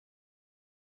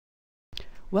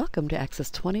Welcome to Access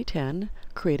 2010,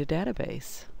 Create a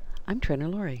Database. I'm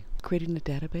TrainerLori. Creating a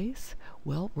database?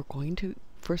 Well, we're going to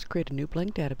first create a new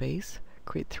blank database,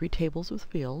 create 3 tables with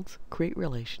fields, create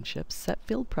relationships, set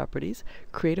field properties,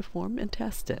 create a form, and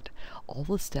test it. All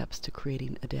the steps to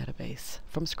creating a database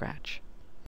from scratch.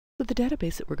 So the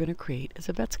database that we're going to create is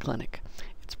a vet's clinic.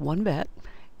 It's one vet,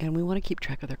 and we want to keep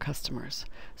track of their customers.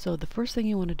 So the first thing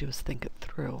you want to do is think it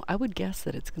through. I would guess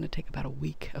that it's going to take about a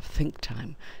week of think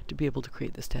time to be able to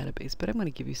create this database, but I'm going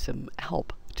to give you some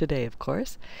help today, of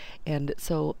course. And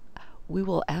so we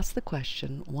will ask the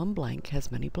question, one blank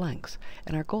has many blanks,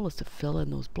 and our goal is to fill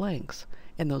in those blanks,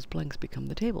 and those blanks become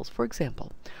the tables. For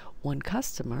example, one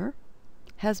customer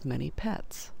has many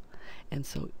pets, and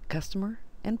so customer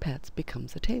and pets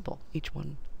becomes a table. Each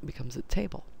one becomes a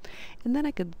table. And then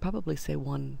I could probably say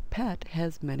one pet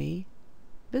has many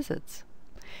visits.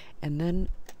 And then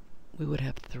we would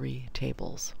have 3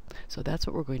 tables. So that's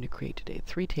what we're going to create today.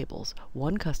 3 tables.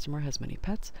 One customer has many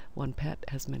pets, one pet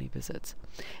has many visits.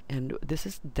 And this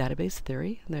is database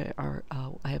theory.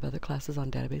 I have other classes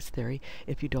on database theory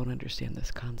if you don't understand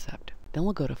this concept. Then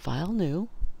we'll go to File, New,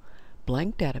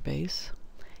 Blank Database,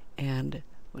 and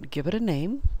we'll give it a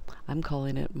name. I'm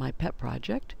calling it My Pet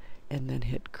Project, and then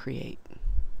hit Create.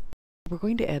 We're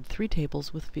going to add 3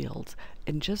 tables with fields,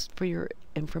 and just for your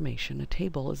information, a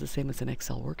table is the same as an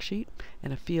Excel worksheet,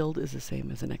 and a field is the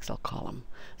same as an Excel column.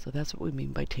 So that's what we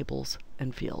mean by tables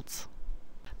and fields.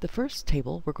 The first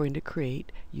table we're going to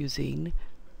create using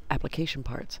application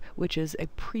parts, which is a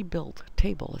pre-built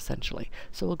table essentially.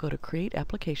 So we'll go to Create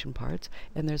Application Parts,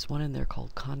 and there's one in there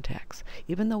called Contacts.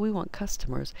 Even though we want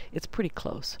customers, it's pretty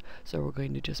close. So we're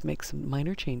going to just make some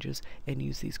minor changes and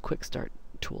use these quick start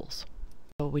tools.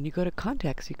 So when you go to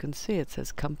Contacts, you can see it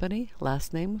says company,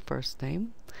 last name, first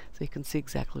name, so you can see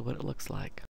exactly what it looks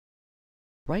like.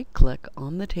 Right-click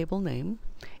on the table name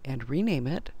and rename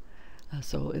it.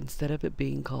 So instead of it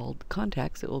being called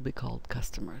Contacts, it will be called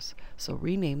Customers. So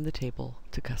rename the table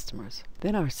to Customers.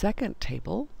 Then our second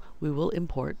table we will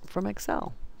import from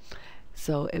Excel.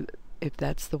 So if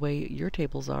that's the way your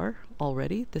tables are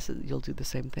already, you'll do the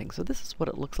same thing. So this is what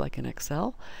it looks like in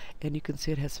Excel, and you can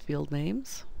see it has field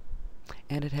names,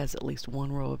 and it has at least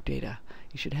 1 row of data.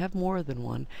 You should have more than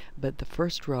one, but the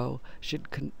first row should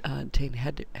contain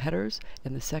headers,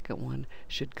 and the second one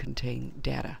should contain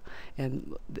data.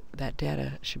 And that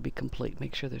data should be complete.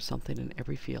 Make sure there's something in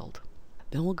every field.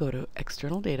 Then we'll go to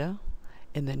External Data,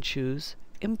 and then choose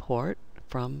Import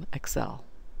from Excel.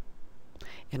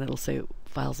 And it'll say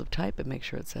Files of Type, and make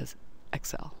sure it says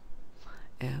Excel.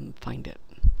 And find it.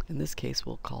 In this case,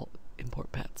 we'll call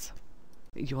Import Pets.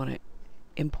 You want to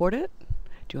import it?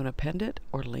 Do you want to append it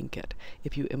or link it?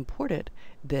 If you import it,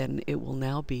 then it will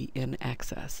now be in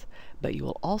Access, but you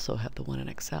will also have the one in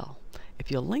Excel. If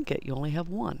you link it, you only have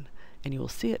one, and you will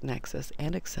see it in Access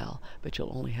and Excel, but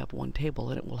you'll only have one table,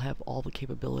 and it will have all the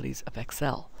capabilities of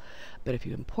Excel. But if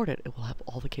you import it, it will have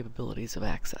all the capabilities of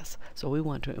Access. So we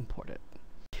want to import it.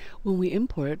 When we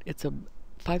import, it's a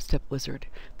 5-step wizard.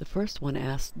 The first one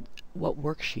asks, what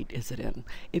worksheet is it in?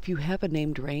 If you have a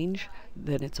named range,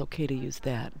 then it's okay to use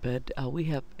that, but we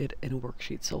have it in a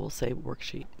worksheet, so we'll say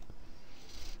worksheet.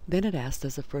 Then it asks,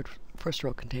 does the first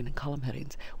row contain column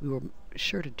headings? We were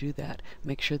sure to do that.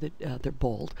 Make sure that they're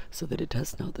bold so that it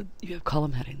does know that you have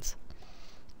column headings.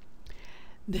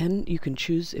 Then you can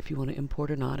choose if you want to import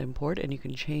or not import, and you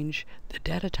can change the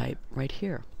data type right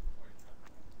here.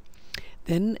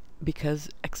 Then, because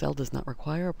Excel does not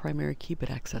require a primary key,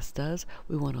 but Access does,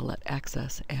 we want to let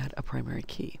Access add a primary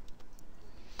key.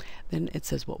 Then it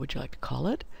says, what would you like to call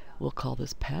it? We'll call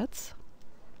this Pets.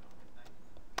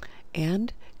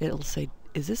 And it'll say,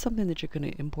 is this something that you're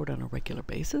going to import on a regular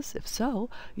basis? If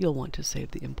so, you'll want to save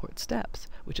the import steps,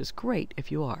 which is great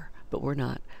if you are, but we're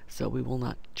not, so we will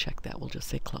not check that. We'll just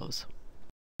say close.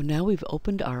 Now we've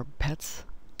opened our Pets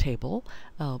table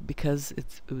because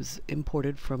it was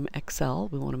imported from Excel.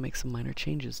 We want to make some minor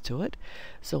changes to it.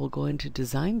 So we'll go into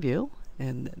Design View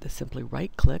and simply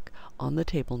right-click on the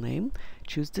table name,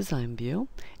 choose Design View,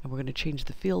 and we're going to change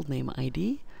the field name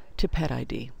ID to Pet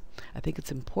ID. I think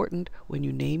it's important when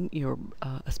you name your,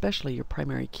 especially your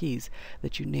primary keys,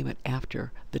 that you name it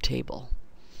after the table.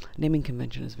 Naming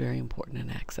convention is very important in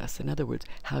Access. In other words,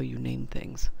 how you name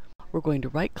things. We're going to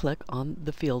right-click on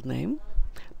the field name,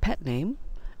 pet name,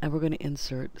 and we're going to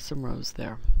insert some rows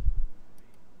there.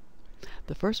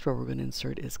 The first row we're going to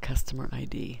insert is Customer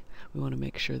ID. We want to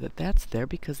make sure that that's there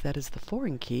because that is the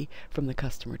foreign key from the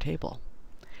customer table.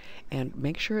 And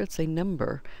make sure it's a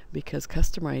number because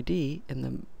Customer ID in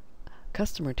the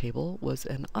customer table was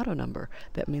an auto number.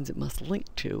 That means it must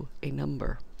link to a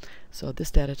number. So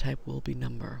this data type will be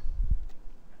number.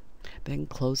 then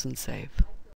close and save.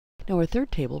 Now our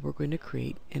third table we're going to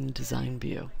create in Design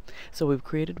View. So we've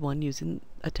created one using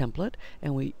a template,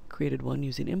 and we created one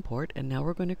using Import, and now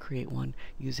we're going to create one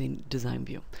using Design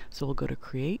View. So we'll go to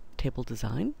Create Table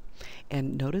Design,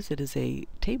 and notice it is a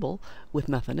table with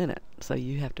nothing in it, so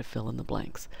you have to fill in the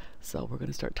blanks. So we're going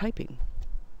to start typing.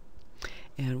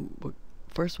 And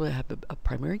first we'll have a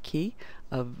primary key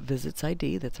of Visits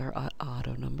ID, that's our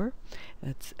auto number.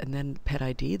 And then Pet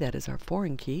ID, that is our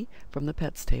foreign key from the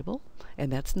pets table.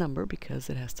 And that's number because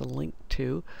it has to link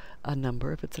to a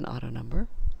number if it's an auto number.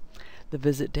 The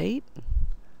visit date,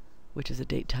 which is a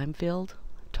date time field.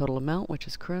 Total amount, which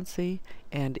is currency.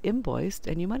 And invoiced,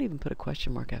 and you might even put a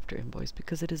question mark after invoice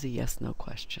because it is a yes/no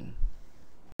question.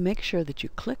 Make sure that you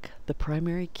click the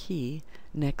primary key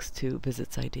next to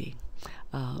Visits ID.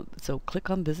 So click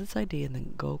on Visits ID and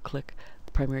then go click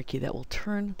the primary key. That will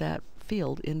turn that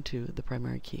field into the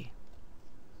primary key.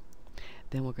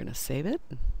 Then we're going to save it.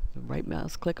 Right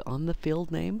mouse click on the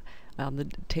field name, on the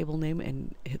table name,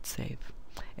 and hit save.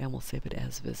 And we'll save it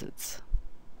as visits.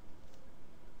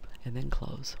 And then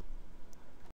close.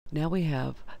 Now we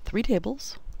have 3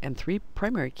 tables and 3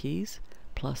 primary keys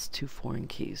plus 2 foreign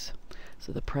keys.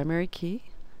 So the primary key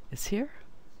is here,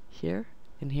 here,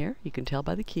 and here. You can tell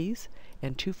by the keys.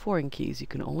 And 2 foreign keys, you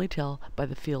can only tell by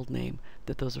the field name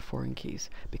that those are foreign keys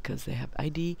because they have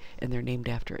ID and they're named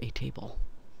after a table.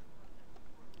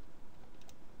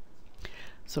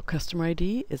 So customer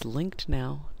ID is linked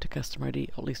now to customer ID,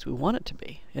 at least we want it to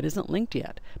be. It isn't linked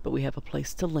yet, but we have a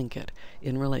place to link it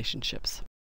in Relationships.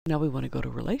 Now we want to go to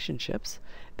Relationships.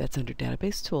 That's under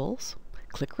Database Tools.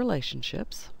 Click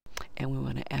Relationships, and we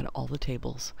want to add all the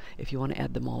tables. If you want to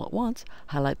add them all at once,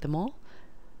 highlight them all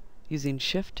using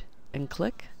Shift and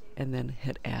click, and then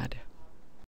hit Add.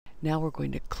 Now we're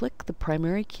going to click the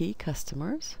primary key,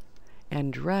 Customers,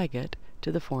 and drag it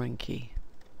to the foreign key.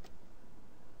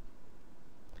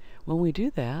 When we do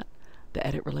that, the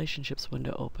Edit Relationships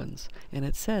window opens, and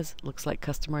it says, looks like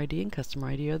Customer ID and Customer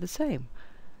ID are the same.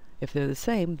 If they're the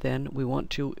same, then we want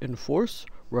to enforce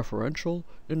referential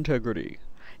integrity.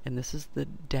 And this is the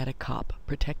data cop,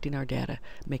 protecting our data,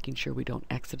 making sure we don't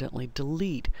accidentally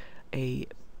delete a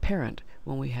parent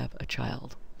when we have a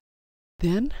child.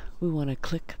 Then we want to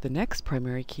click the next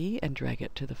primary key and drag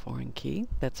it to the foreign key.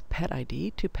 That's Pet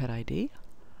ID to Pet ID.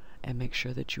 And make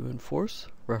sure that you enforce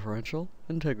referential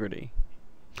integrity.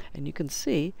 And you can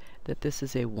see that this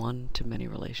is a one-to-many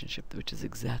relationship, which is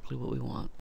exactly what we want.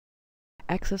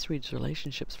 Access reads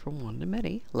relationships from one to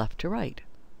many, left to right.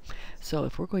 So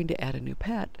if we're going to add a new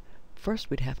pet,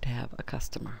 first we'd have to have a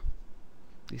customer.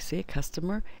 You see a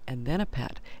customer and then a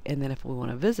pet. And then if we want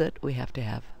to visit, we have to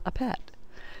have a pet.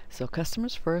 So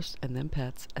customers first, and then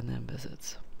pets, and then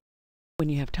visits. When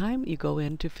you have time, you go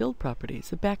into Field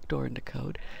Properties, a backdoor into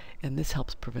code, and this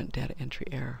helps prevent data entry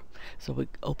error. So we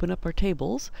open up our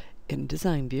tables in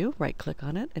Design View, right-click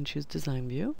on it, and choose Design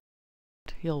View.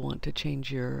 You'll want to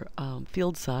change your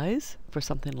field size for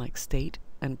something like state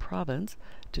and province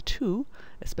to 2,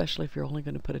 especially if you're only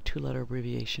going to put a 2-letter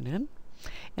abbreviation in.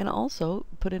 And also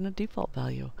put in a default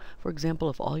value. For example,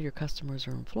 if all your customers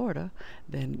are in Florida,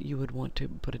 then you would want to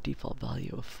put a default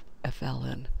value of FL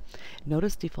in.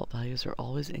 Notice default values are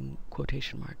always in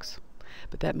quotation marks.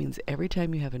 But that means every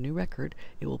time you have a new record,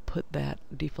 it will put that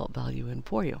default value in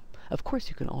for you. Of course,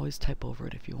 you can always type over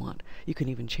it if you want. You can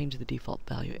even change the default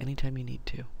value anytime you need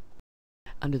to.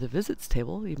 Under the Visits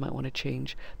table, you might want to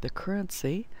change the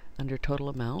currency under total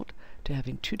amount to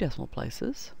having 2 decimal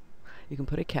places. You can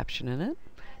put a caption in it,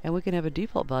 and we can have a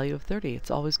default value of 30.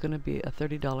 It's always going to be a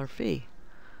 $30 fee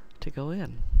to go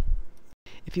in.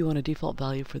 If you want a default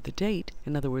value for the date,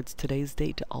 in other words, today's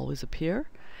date to always appear,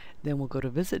 then we'll go to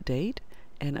Visit Date,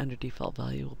 and under default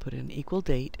value, we'll put in equal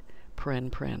date,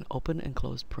 paren, open and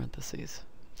close parentheses.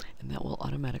 And that will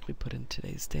automatically put in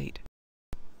today's date.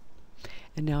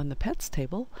 And now in the Pets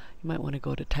table, you might want to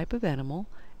go to Type of Animal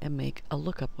and make a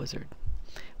lookup wizard.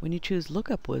 When you choose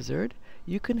Lookup Wizard,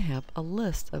 you can have a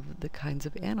list of the kinds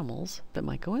of animals that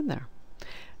might go in there.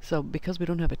 So because we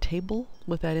don't have a table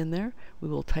with that in there, we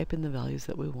will type in the values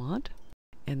that we want,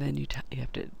 and then you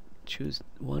have to choose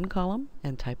one column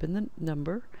and type in the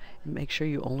number, and make sure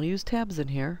you only use tabs in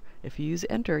here. If you use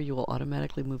Enter, you will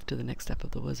automatically move to the next step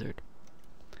of the wizard.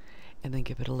 And then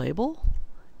give it a label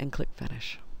and click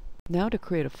Finish. Now to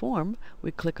create a form,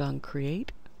 we click on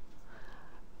Create,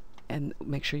 and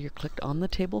make sure you're clicked on the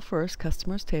table first,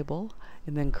 Customers table,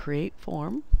 and then Create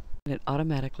Form, and it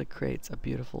automatically creates a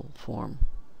beautiful form.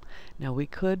 Now we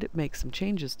could make some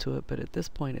changes to it, but at this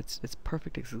point it's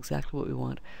perfect. It's exactly what we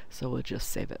want, so we'll just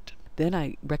save it. Then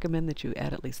I recommend that you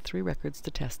add at least 3 records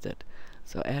to test it.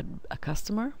 So add a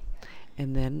customer,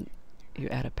 and then You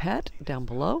add a pet down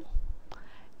below,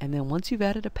 and then once you've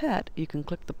added a pet, you can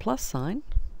click the plus sign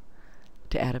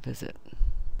to add a visit.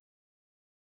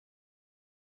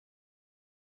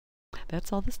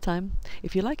 That's all this time.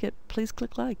 If you like it, please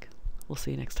click like. We'll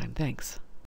see you next time. Thanks.